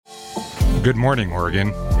Good morning,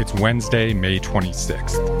 Oregon. It's Wednesday, May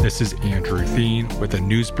 26th. This is Andrew Thien with a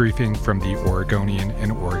news briefing from the Oregonian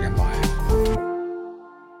and Oregon Live.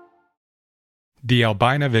 The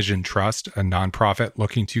Albina Vision Trust, a nonprofit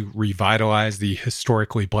looking to revitalize the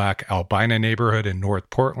historically black Albina neighborhood in North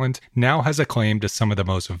Portland, now has a claim to some of the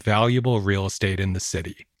most valuable real estate in the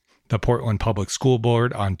city. The Portland Public School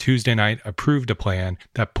Board on Tuesday night approved a plan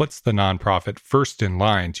that puts the nonprofit first in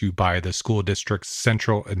line to buy the school district's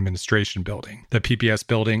central administration building. The PPS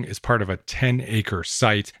building is part of a 10-acre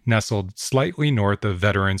site nestled slightly north of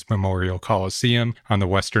Veterans Memorial Coliseum on the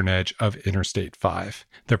western edge of Interstate 5.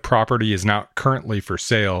 The property is not currently for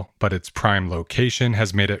sale, but its prime location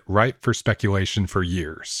has made it ripe for speculation for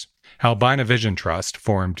years. Albina Vision Trust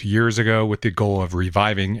formed years ago with the goal of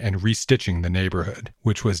reviving and restitching the neighborhood,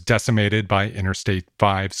 which was decimated by Interstate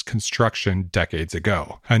 5's construction decades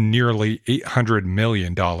ago. A nearly $800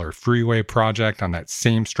 million freeway project on that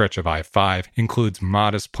same stretch of I-5 includes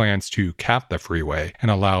modest plans to cap the freeway and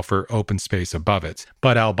allow for open space above it.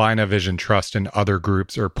 But Albina Vision Trust and other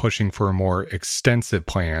groups are pushing for more extensive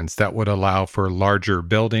plans that would allow for larger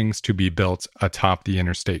buildings to be built atop the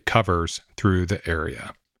interstate covers through the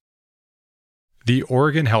area. The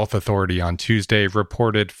Oregon Health Authority on Tuesday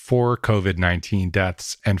reported 4 COVID-19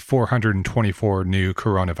 deaths and 424 new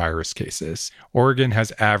coronavirus cases. Oregon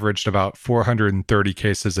has averaged about 430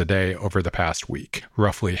 cases a day over the past week,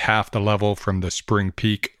 roughly half the level from the spring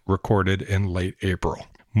peak recorded in late April.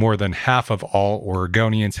 More than half of all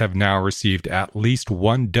Oregonians have now received at least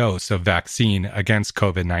one dose of vaccine against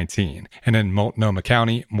COVID-19. And in Multnomah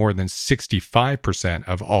County, more than 65%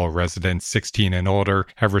 of all residents 16 and older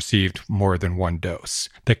have received more than one dose.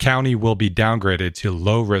 The county will be downgraded to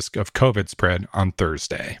low risk of COVID spread on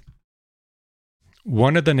Thursday.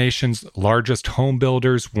 One of the nation's largest home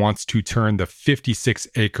builders wants to turn the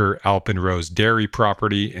 56-acre Alpenrose dairy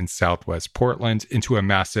property in southwest Portland into a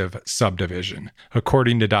massive subdivision.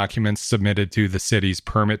 According to documents submitted to the city's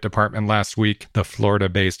permit department last week, the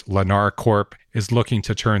Florida-based Lennar Corp is looking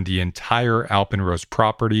to turn the entire Alpenrose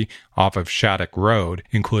property off of Shattuck Road,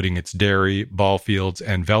 including its dairy, ball fields,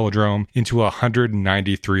 and velodrome, into a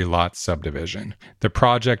 193-lot subdivision. The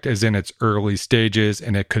project is in its early stages,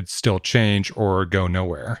 and it could still change or go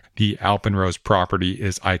nowhere. The Alpenrose property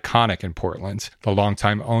is iconic in Portland. The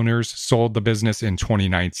longtime owners sold the business in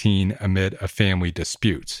 2019 amid a family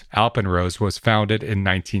dispute. Alpenrose was founded in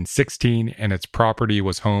 1916, and its property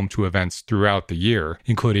was home to events throughout the year,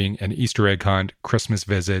 including an Easter egg hunt, Christmas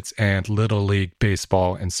visits, and Little League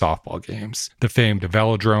baseball and softball games. The famed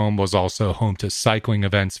velodrome was also home to cycling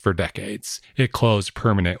events for decades. It closed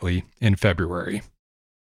permanently in February.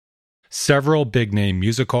 Several big-name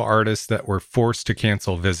musical artists that were forced to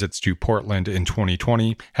cancel visits to Portland in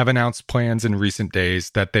 2020 have announced plans in recent days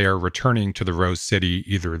that they are returning to the Rose City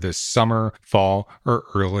either this summer, fall, or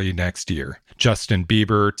early next year. Justin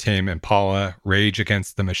Bieber, Tame Impala, Rage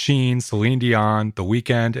Against the Machine, Celine Dion, The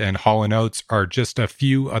Weeknd, and Hall & Oates are just a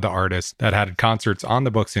few of the artists that had concerts on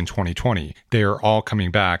the books in 2020. They are all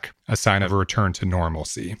coming back, a sign of a return to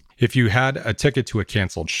normalcy. If you had a ticket to a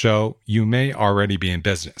canceled show, you may already be in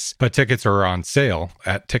business, but tickets are on sale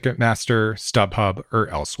at Ticketmaster, StubHub, or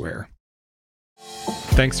elsewhere.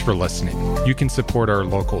 Thanks for listening. You can support our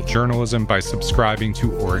local journalism by subscribing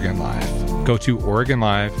to Oregon Live. Go to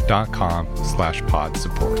OregonLive.com/pod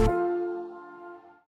support.